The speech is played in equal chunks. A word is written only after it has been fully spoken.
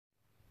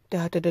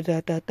Oh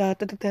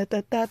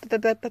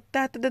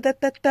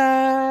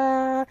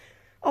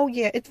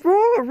yeah, it's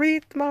Rory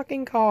the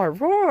mocking car.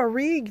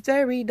 Rory, he's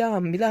very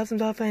dumb. He loves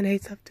himself and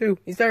hates stuff too.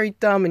 He's very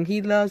dumb and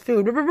he loves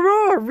food.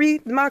 Rory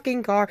the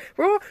mocking car.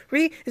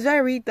 Rory is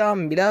very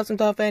dumb. He loves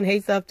himself and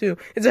hates stuff too.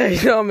 He's very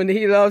dumb and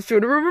he loves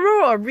food.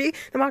 Rory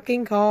the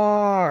mocking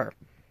car.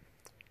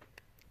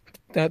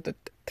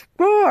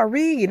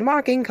 Rory the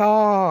mocking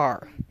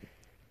car.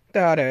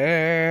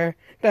 Rory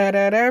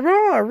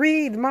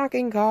the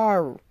mocking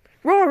car.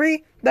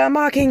 Rory the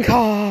mocking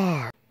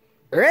car.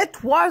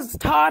 It was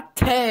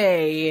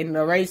Tate in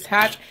the race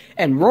hatch,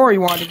 and Rory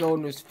wanted to go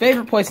to his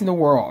favorite place in the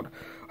world.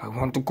 I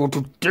want to go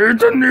to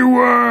Disney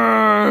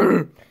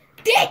World!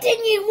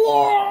 Disney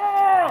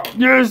World!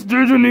 Yes,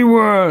 Disney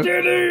World!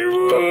 Disney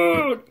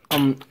World!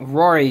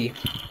 Rory,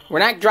 we're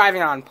not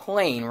driving on a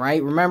plane,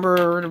 right?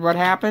 Remember what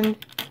happened?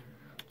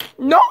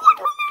 No one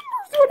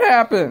remembers what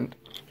happened!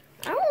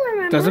 I don't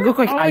remember. Does it look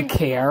like I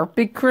care,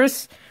 Big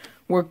Chris?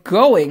 We're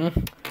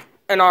going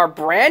in our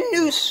brand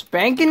new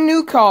spanking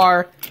new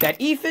car that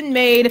Ethan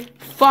made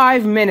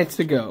 5 minutes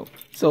ago.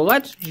 So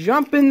let's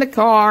jump in the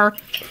car,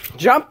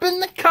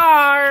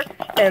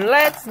 and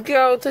let's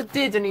go to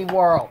Disney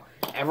World.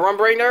 Everyone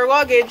bring their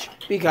luggage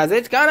because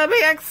it's gonna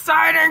be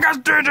exciting as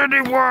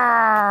Disney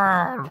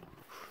World.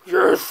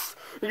 Yes,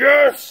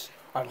 yes,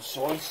 I'm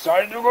so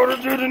excited to go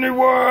to Disney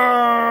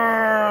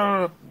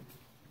World.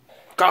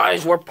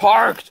 Guys, we're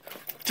parked.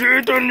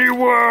 Disney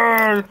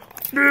World,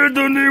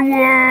 Disney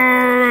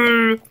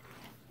World.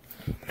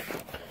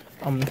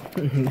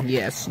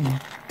 Yes,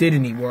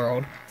 Disney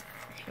World.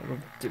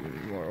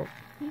 Disney World.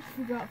 You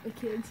forgot the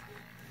kids.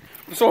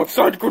 I'm so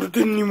excited to go to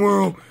Disney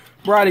World.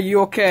 Brad, are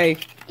you okay?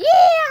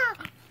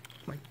 Yeah!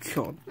 My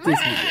God, Disney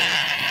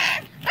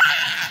World.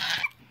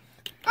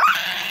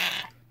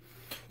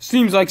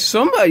 Seems like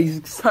somebody's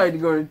excited to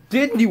go to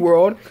Disney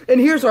World.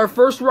 And here's our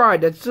first ride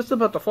that's just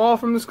about to fall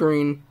from the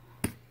screen.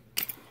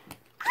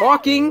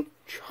 Talking.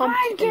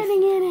 I'm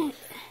getting in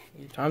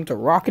it. Time to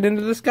rocket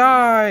into the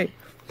sky.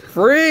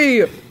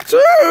 3,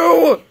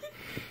 2.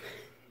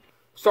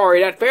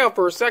 Sorry, that failed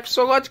for a sec,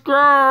 so let's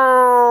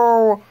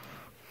go.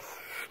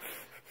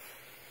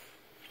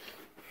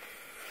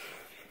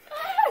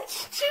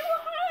 It's too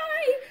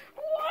high.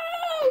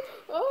 Whoa.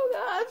 Oh,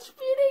 God, it's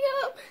speeding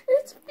up.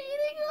 It's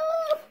speeding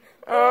up.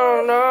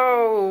 Oh,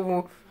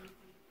 no.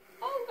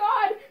 Oh,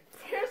 God,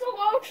 here's a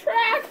low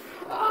track.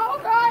 Oh,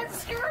 God,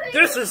 it's scary.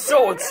 This is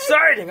so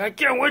exciting. I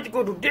can't wait to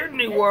go to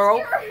Disney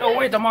World. Oh,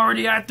 wait, I'm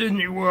already at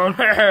Disney World.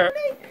 Whoa,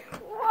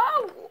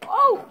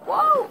 whoa,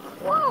 whoa,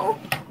 whoa,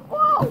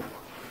 whoa,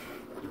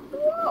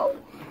 whoa.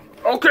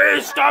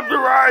 Okay, stop the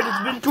ride. It's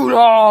been too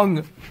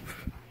long.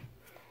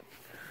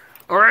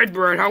 All right,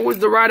 Brad, how was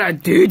the ride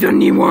at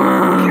Disney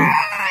World?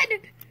 God.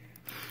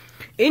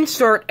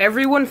 Insert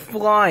everyone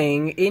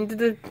flying into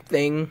the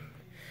thing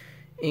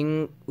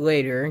in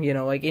later. You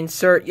know, like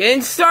insert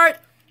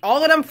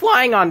all of them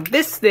flying on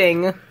this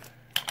thing.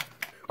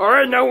 All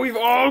right, now we've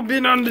all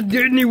been on the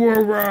Disney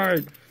World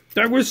ride.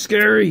 That was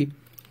scary.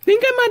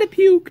 Think I might have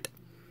puked.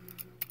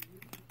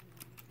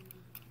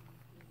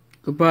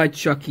 Goodbye,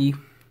 Chucky.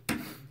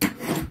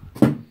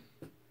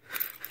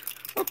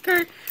 Okay. I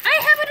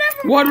have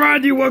another. What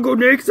ride do you want to go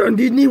next on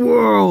Disney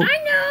World?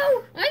 I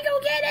know. I go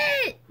get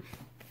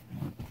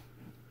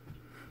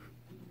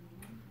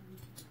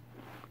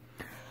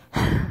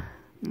it.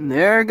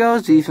 There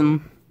goes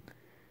Ethan.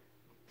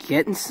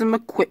 Getting some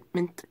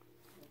equipment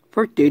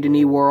for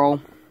Disney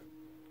World.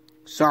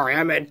 Sorry,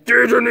 I'm at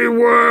Disney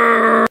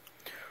World.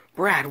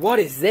 Brad, what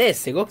is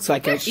this? It looks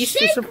like an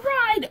Easter surprise.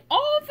 Ride.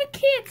 All the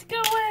kids go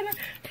in.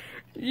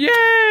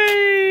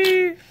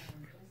 Yay!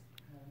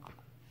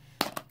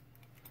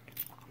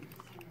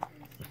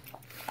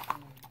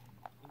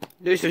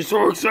 This is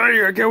so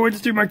exciting. I can't wait to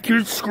see my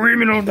kids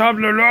screaming on top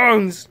of their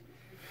lungs.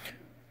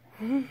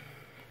 Oh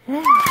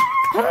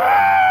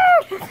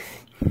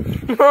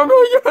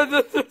my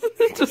God,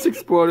 it just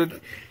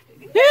exploded.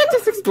 Yeah, it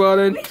just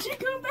exploded. We should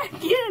go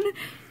back in.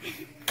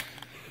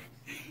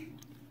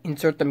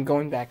 Insert them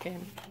going back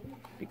in.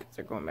 Because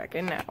they're going back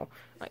in now.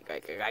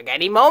 Like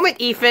any moment,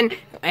 Ethan.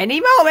 Any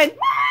moment.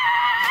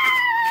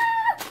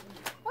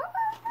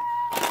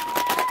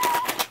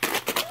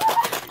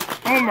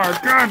 Oh my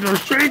God, they're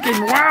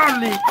shaking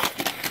wildly.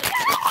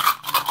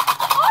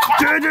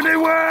 Disney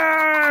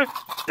World!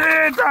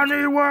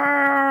 Disney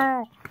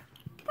World!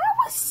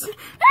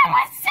 That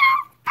was so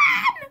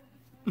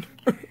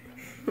fun!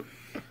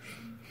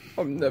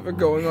 I'm never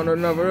going on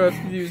another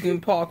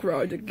amusement park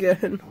ride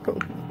again. Oh,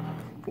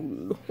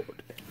 Lord.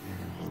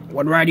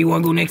 What ride do you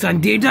want to go next on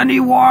Disney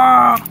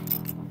World?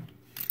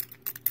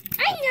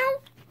 I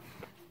know.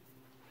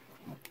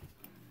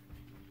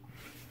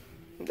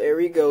 There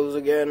he goes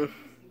again.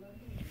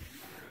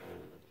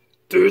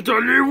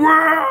 Disney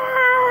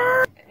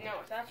World! No,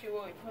 it's actually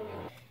really funny.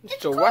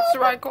 So what's the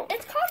ride called?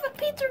 It's called the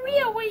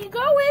pizzeria, where you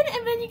go in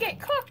and then you get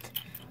cooked.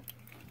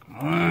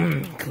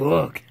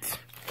 Cooked.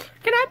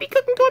 Can I be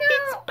cooking to a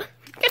pizza?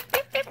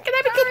 Can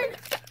I be cooking?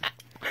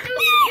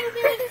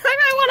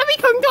 I want to be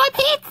cooking to a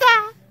pizza.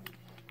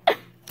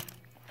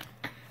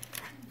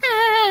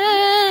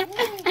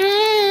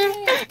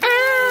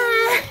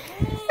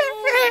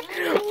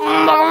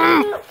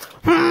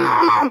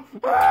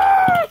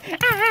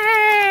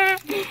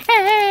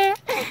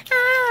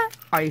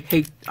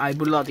 I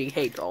bloody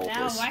hate all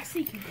Now this.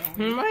 Lexi can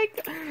go. My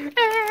God.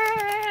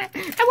 I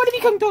want to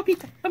become dog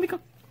pizza. Let me go.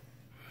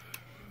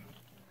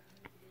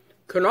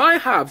 Can I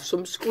have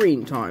some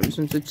screen time,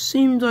 since it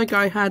seems like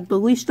I had the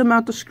least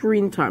amount of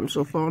screen time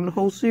so far in the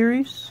whole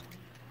series?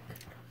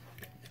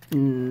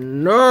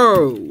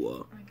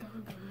 No.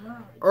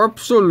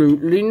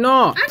 Absolutely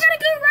not. I gotta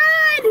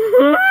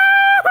go ride!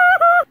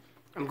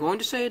 I'm going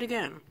to say it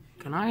again.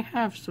 Can I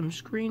have some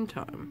screen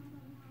time?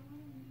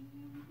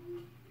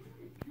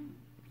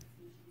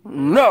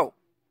 No.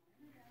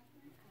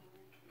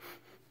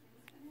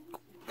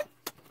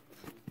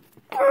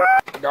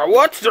 Now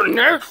what's the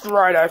next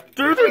ride at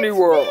Disney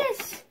World?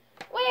 This,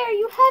 where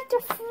you have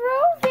to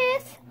throw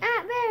this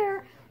at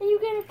there and you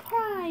get a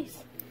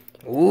prize.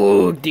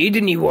 Ooh,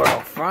 Disney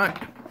World, fun.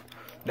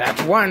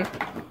 That's one.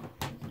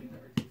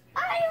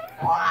 I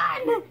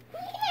won!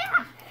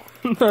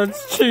 Yeah!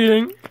 That's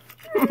cheating.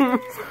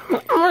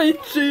 I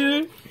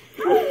cheated.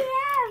 Yeah!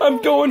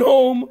 I'm going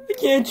home. I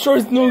can't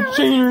trust no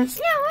cheaters.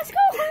 Yeah, let's go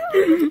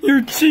home!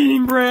 You're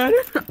cheating, Brad.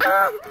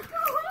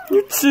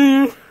 You're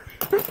cheating.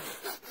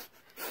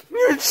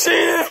 You're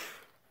cheating.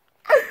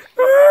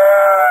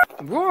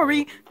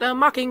 Rory, the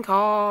mucking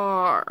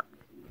car.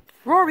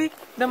 Rory,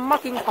 the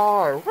mucking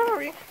car.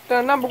 Rory,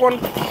 the number one.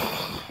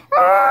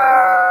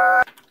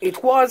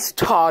 It was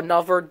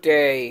another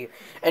day,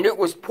 and it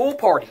was pool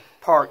party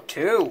part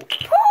 2. Pool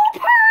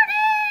party!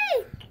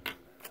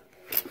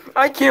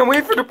 I can't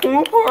wait for the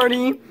pool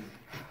party.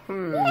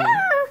 Yeah!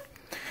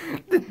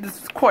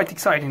 This is quite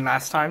exciting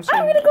last time. So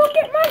I'm gonna go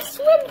get my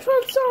swim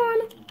trunks on.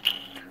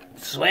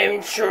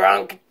 swim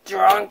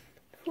drunk.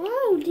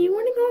 Whoa, do you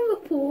wanna go in the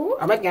pool?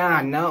 Oh my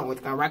God, no!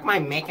 It's gonna wreck my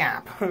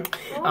makeup.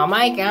 Oh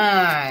my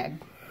God.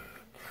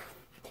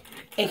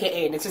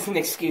 AKA, this is an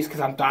excuse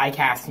because I'm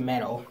die-cast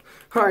metal.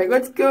 All right,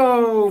 let's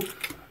go.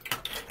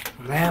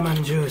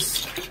 Lemon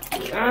juice.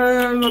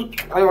 Oh,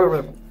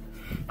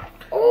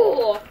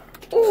 oh.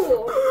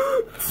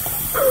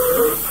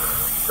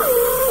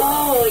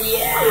 Oh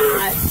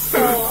yeah, it's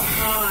so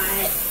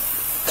hot.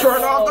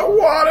 Turn off the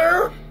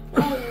water.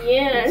 Oh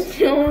yeah, it's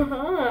so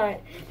hot.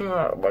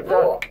 Oh my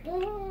God.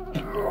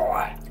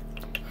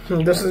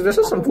 This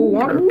is some cool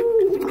water.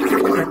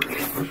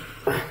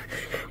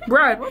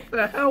 Brad, what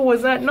the hell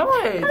was that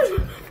noise?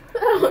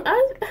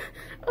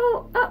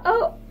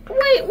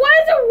 Wait, why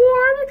is it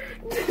warm?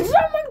 Did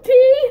someone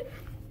pee?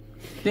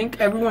 Think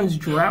everyone's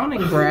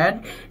drowning,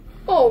 Brad.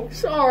 Oh,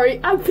 sorry,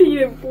 I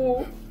peed in the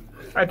pool.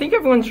 I think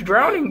everyone's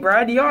drowning,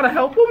 Brad. You ought to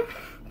help them.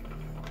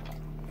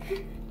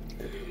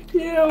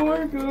 Yeah,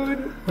 we're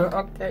good.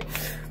 Okay.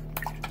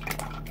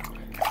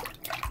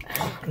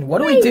 What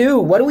do we do?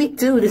 What do we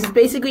do? This is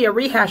basically a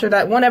rehash of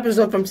that one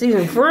episode from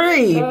season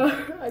 3.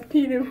 I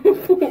peed in the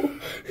pool.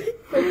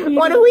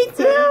 What do we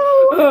do?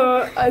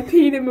 I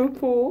peed in the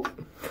pool.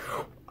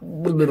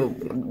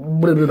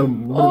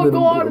 Oh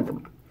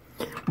God.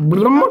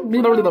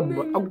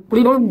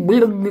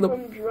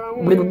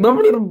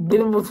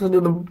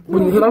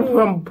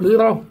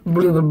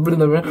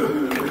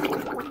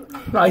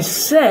 I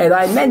said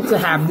I meant to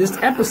have this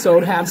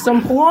episode have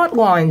some plot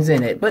lines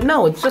in it, but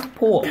no, it's just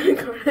pool.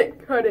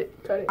 Cut it.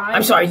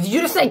 I'm sorry, did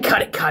you just say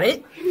cut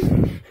it?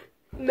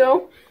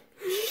 No.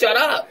 Shut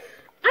up!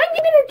 I'm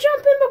gonna jump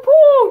in the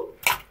pool.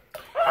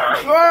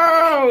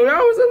 Oh, that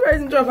was an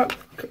amazing jump.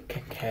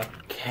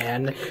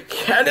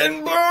 Cannon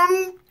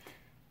boom!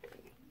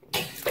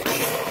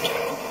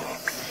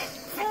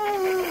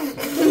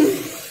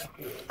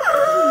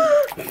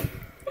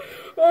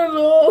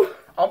 Hello.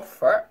 I'm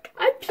fat.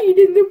 I peed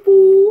in the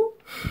pool.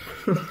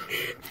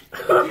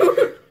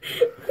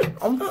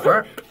 I'm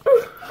fat.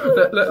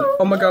 Look.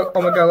 Oh my god,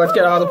 let's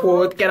get out of the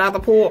pool. Get out of the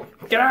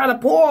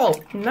pool!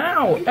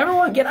 Now!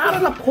 Everyone get out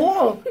of the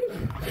pool!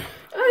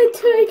 I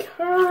take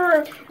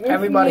her.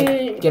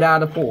 Everybody, get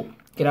out of the pool.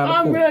 Get out of the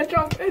I'm pool. gonna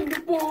jump in the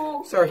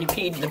pool. Sorry, he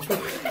peed in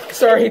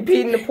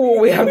the pool.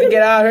 We have to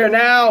get out of here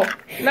now.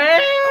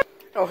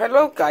 Oh,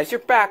 hello guys, you're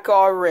back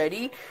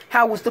already.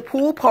 How was the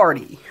pool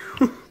party?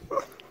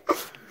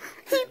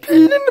 He peed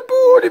in the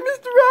pool,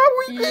 Mr.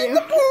 Rowe. He peed in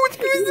the pool.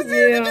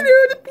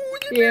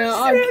 Yeah,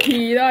 I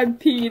peed.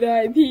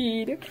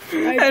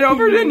 And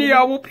other than the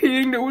owl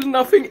peeing, there was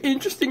nothing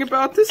interesting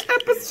about this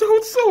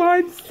episode, so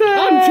I'm sad.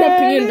 I'm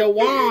jumping into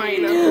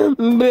wine.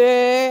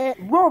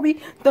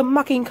 Rory, the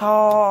mucking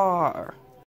car.